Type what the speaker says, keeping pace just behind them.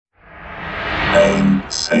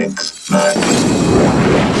K1MAX.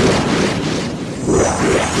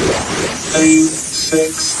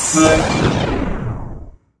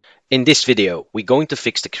 K6MAX. In this video, we're going to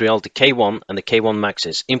fix the Creality K1 and the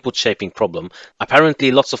K1MAX's input shaping problem.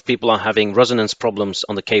 Apparently, lots of people are having resonance problems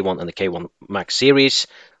on the K1 and the K1MAX series,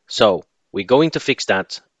 so we're going to fix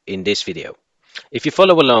that in this video. If you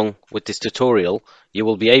follow along with this tutorial, you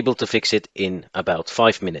will be able to fix it in about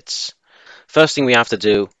 5 minutes. First thing we have to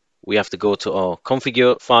do, we have to go to our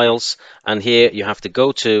configure files, and here you have to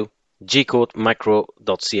go to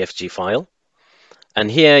K1MAX file,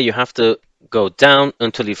 and here you have to go down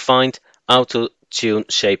until you find Auto Tune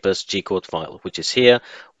Shapers G-code file, which is here.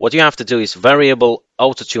 What you have to do is variable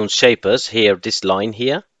Auto Tune Shapers, here, this line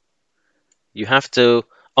here. You have to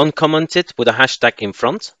uncomment it with a hashtag in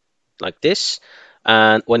front, like this.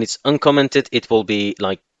 And when it's uncommented, it will be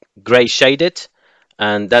like gray shaded.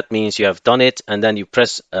 And that means you have done it. And then you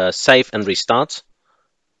press save and restart.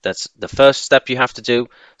 That's the first step you have to do.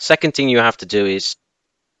 Second thing you have to do is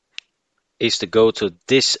to go to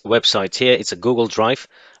this website here. It's a Google Drive.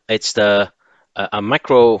 It's the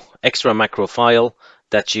extra macro file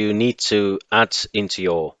that you need to add into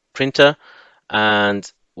your printer.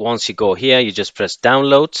 And once you go here, you just press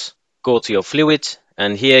download, go to your fluid,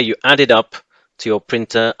 and here you add it up to your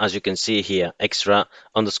printer. As you can see here,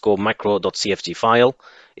 extra_macro.cfg file.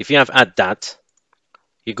 If you have add that,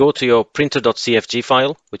 you go to your printer.cfg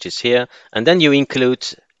file, which is here, and then you include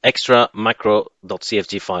extra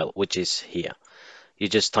macro.cfg file, which is here. You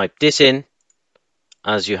just type this in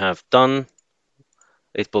as you have done.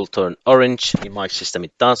 It will turn orange. In my system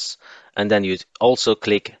it does. And then you also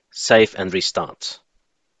click save and restart.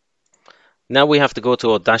 Now we have to go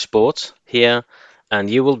to our dashboard here, and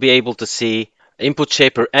you will be able to see input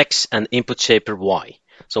shaper X and input shaper Y.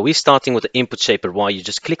 So we're starting with the input shaper Y. You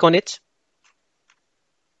just click on it,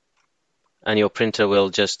 and your printer will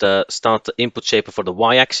just start the input shaper for the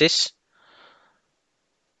Y-axis.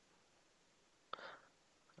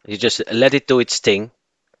 You just let it do its thing.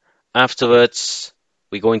 Afterwards,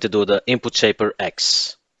 we're going to do the input shaper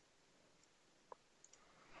X.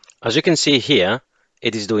 As you can see here,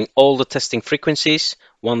 it is doing all the testing frequencies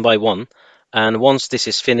one by one. And once this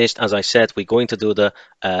is finished, as I said, we're going to do the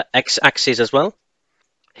X-axis as well.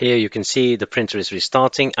 Here you can see the printer is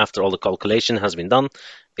restarting after all the calculation has been done.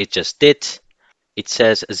 It just did. It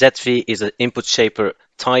says ZV is an input shaper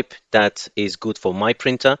type that is good for my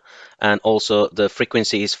printer, and also the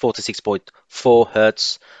frequency is 46.4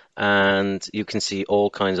 Hertz, and you can see all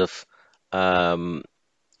kinds of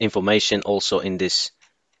information also in this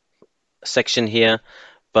section here.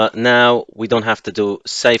 But now we don't have to do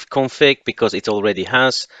save config because it already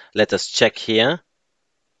has. Let us check here.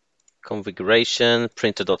 Configuration,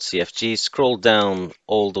 printer.cfg, scroll down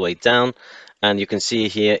all the way down, and you can see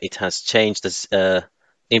here it has changed this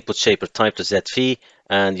input shaper type to ZV,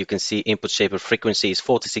 and you can see input shaper frequency is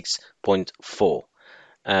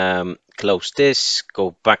 46.4. Close this,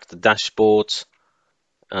 go back to the dashboard.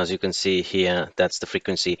 As you can see here, that's the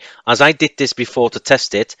frequency. As I did this before to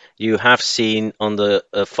test it, you have seen on the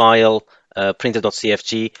file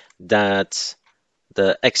printer.cfg that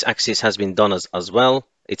the x-axis has been done as well.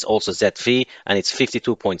 It's also ZV, and it's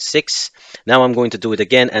 52.6. Now I'm going to do it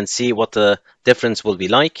again and see what the difference will be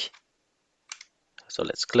like. So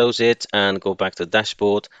let's close it and go back to the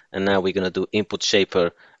dashboard. And now we're going to do input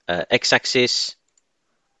shaper x-axis.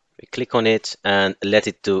 We click on it and let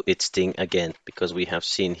it do its thing again, because we have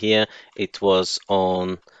seen here it was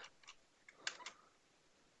on .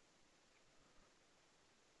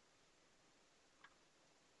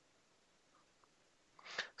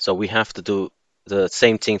 So we have to do the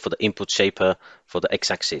same thing for the input shaper for the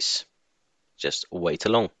x-axis. Just wait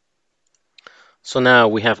along. So now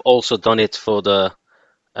we have also done it for the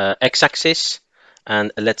x-axis,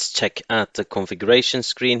 and let's check at the configuration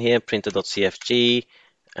screen here, printer.cfg,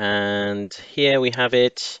 and here we have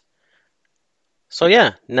it. So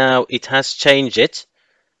yeah, now it has changed it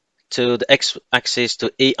to the x-axis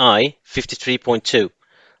to EI 53.2.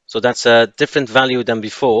 So that's a different value than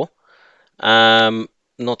before.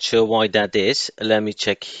 Not sure why that is. Let me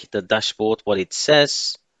check the dashboard, what it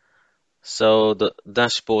says. So the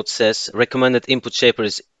dashboard says recommended input shaper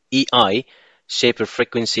is EI, shaper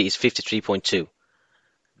frequency is 53.2.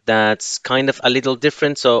 That's kind of a little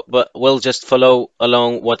different, so but we'll just follow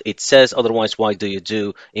along what it says. Otherwise, why do you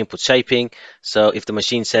do input shaping? So if the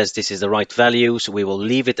machine says this is the right value, so we will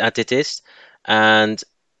leave it at it is, and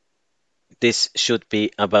this should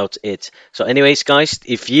be about it. So anyways, guys,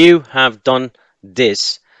 if you have done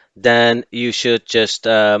this, then you should just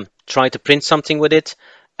try to print something with it,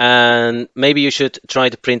 and maybe you should try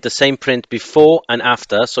to print the same print before and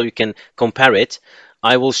after so you can compare it.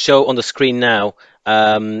 I will show on the screen now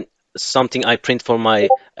something I print for my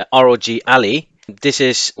ROG Ally. This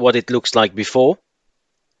is what it looks like before,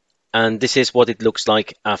 and this is what it looks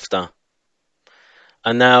like after.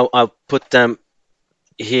 And now I'll put them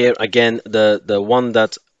here again, the one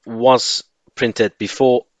that was printed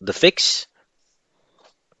before the fix,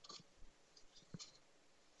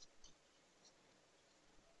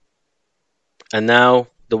 and now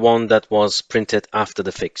the one that was printed after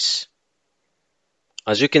the fix.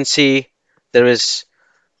 As you can see, there is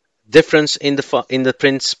difference in the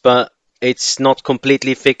prints, but it's not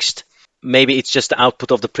completely fixed. Maybe it's just the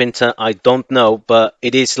output of the printer, I don't know, but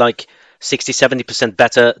it is like 60-70%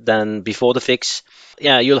 better than before the fix.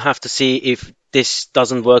 Yeah, you'll have to see if this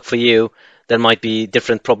doesn't work for you. There might be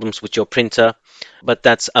different problems with your printer, but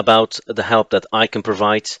that's about the help that I can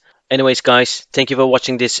provide. Anyways, guys, thank you for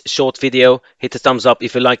watching this short video. Hit the thumbs up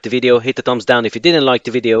if you liked the video, hit the thumbs down if you didn't like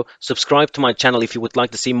the video, subscribe to my channel if you would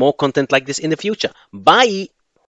like to see more content like this in the future. Bye!